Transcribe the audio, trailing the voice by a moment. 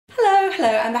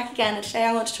hello, I'm back again, and today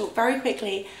I want to talk very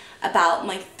quickly about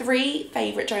my 3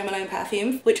 favourite Jo Malone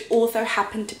perfumes, which also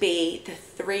happen to be the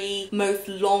 3 most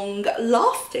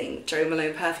long-lasting Jo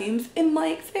Malone perfumes in my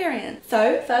experience.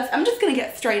 So first, I'm just going to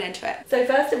get straight into it. So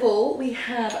first of all, we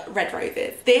have Red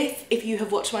Roses. This, if you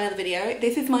have watched my other video,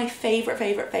 this is my favourite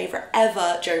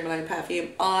ever Jo Malone perfume.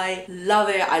 I love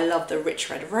it. I love the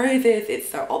rich red roses. It's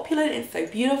so opulent, it's so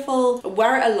beautiful. I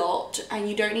wear it a lot and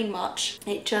you don't need much.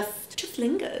 It just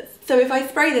lingers. So if I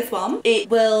spray this one, it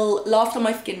will last on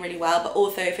my skin really well, but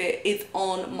also if it is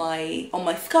on my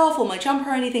scarf or my jumper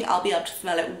or anything, I'll be able to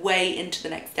smell it way into the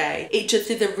next day. It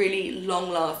just is a really long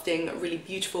lasting, really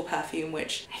beautiful perfume,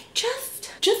 which it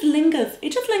just lingers.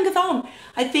 It just lingers on.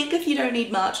 I think if you don't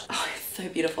need much, oh, it's so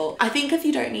beautiful. I think if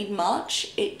you don't need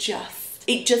much, it just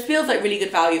feels like really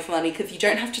good value for money, because you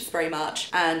don't have to spray much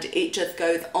and it just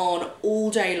goes on all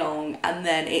day long, and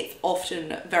then it's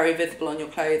often very visible on your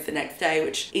clothes the next day,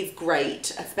 which is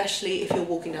great, especially if you're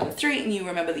walking down the street and you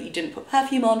remember that you didn't put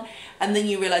perfume on, and then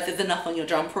you realise there's enough on your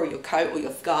jumper or your coat or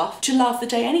your scarf to last the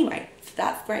day anyway. So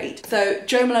that's great. So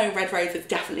Jo Malone Red Rose is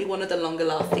definitely one of the longer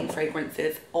lasting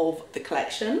fragrances of the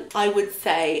collection. I would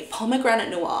say Pomegranate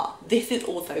Noir. This is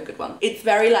also a good one. It's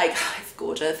very like, it's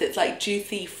gorgeous. It's like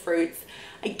juicy fruits.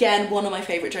 Again, one of my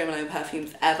favourite Jo Malone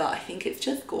perfumes ever. I think it's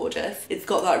just gorgeous. It's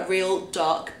got that real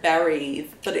dark berries,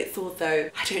 but it's also,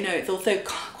 I don't know, it's also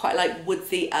quite like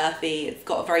woodsy, earthy. It's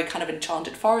got a very kind of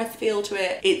enchanted forest feel to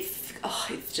it. It's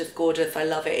just gorgeous. I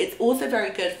love it. It's also very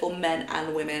good for men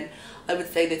and women. I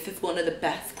would say this is one of the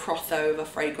best crossover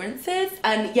fragrances.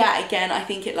 And yeah, again, I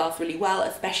think it lasts really well,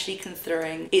 especially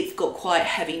considering it's got quite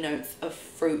heavy notes of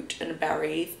fruit and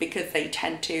berries, because they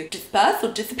tend to disperse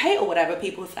or dissipate, or whatever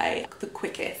people say, the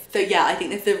quickest. So yeah, I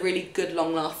think this is a really good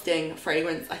long-lasting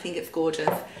fragrance. I think it's gorgeous.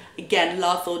 Again,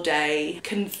 lasts all day,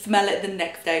 can smell it the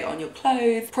next day on your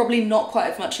clothes. Probably not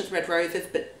quite as much as Red Roses,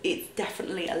 but it's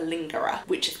definitely a lingerer,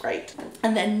 which is great.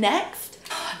 And then next,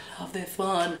 I love this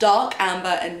one, Dark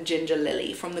Amber and Ginger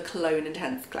Lily from the Cologne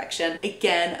Intense collection.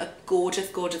 Again, a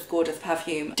gorgeous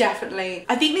perfume. Definitely,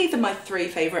 I think these are my 3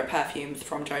 favourite perfumes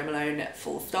from Jo Malone,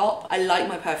 full stop. I like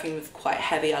my perfumes quite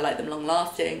heavy, I like them long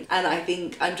lasting, and I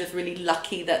think I'm just really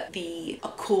lucky that the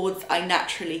accords I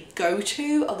naturally go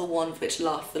to are the ones which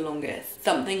last the longest.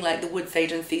 Something like the Wood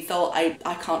Sage and Sea Salt, I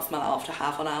can't smell it after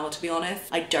half an hour, to be honest.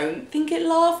 I don't think it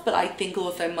lasts, but I think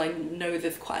also my nose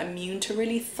is quite immune to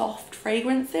really soft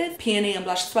fragrances. Peony and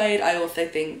Blush Suede I also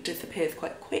think disappears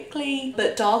quite quickly,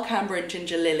 but Dark Amber and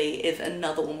Ginger Lily is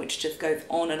another one which just goes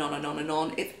on and on and on and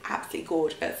on. It's absolutely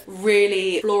gorgeous.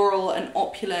 Really floral and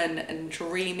opulent and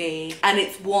dreamy, and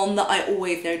it's one that I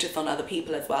always notice on other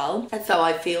people as well. And so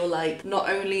I feel like not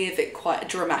only is it quite a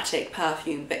dramatic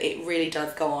perfume, but it really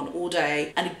does go on all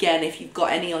day. And again, if you've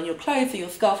got any on your clothes or your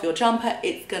scarf or your jumper,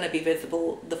 it's gonna be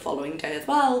visible the following day as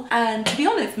well. And to be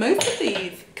honest, most of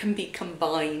these can be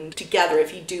combined together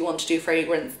if you do want to do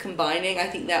fragrance combining. I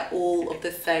think they're all of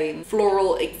the same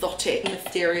floral, exotic,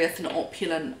 mysterious and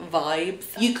opulent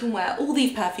vibes. You can wear all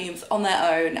these perfumes on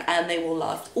their own and they will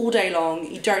last all day long.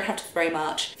 You don't have to spray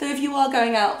much. So if you are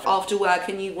going out after work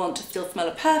and you want to still smell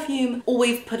a perfume,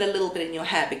 always put a little bit in your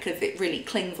hair, because it really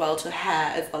clings well to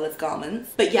hair as well as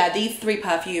garments. But yeah, these 3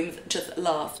 perfumes just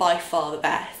last by far the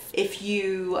best. If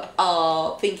you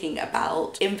are thinking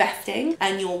about investing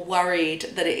and you're worried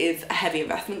that it is a heavy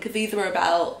investment, because these are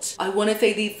about, I want to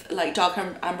say these, like Dark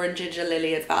Amber and Ginger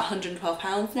Lily is about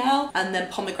 £112 now, and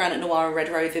then Pomegranate Noir and Red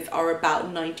Roses are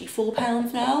about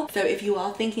 £94 now. So if you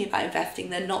are thinking about investing,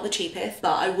 they're not the cheapest,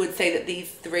 but I would say that these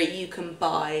 3 you can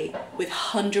buy with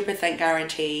 100%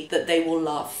 guarantee that they will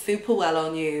last super well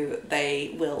on you.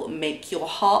 They will make your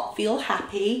heart feel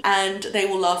happy, and they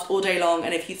will last all day long,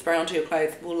 and if you spray onto your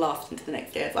clothes, will last into the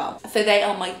next day as well. So they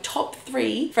are my top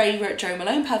 3 favourite Jo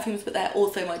Malone perfumes, but they're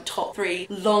also my top 3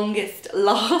 longest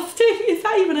lasting, is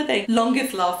that even a thing?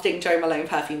 Longest lasting Jo Malone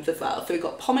perfumes as well. So we've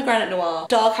got Pomegranate Noir,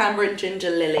 Dark Amber and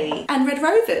Ginger Lily, and Red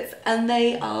Roses. And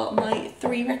they are my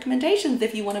 3 recommendations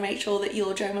if you want to make sure that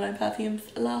your Jo Malone perfumes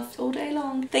last all day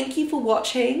long. Thank you for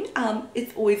watching.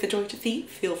 It's always a joy to see.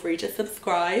 Feel free to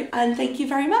subscribe. And thank you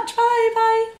very much. Bye.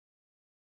 Bye.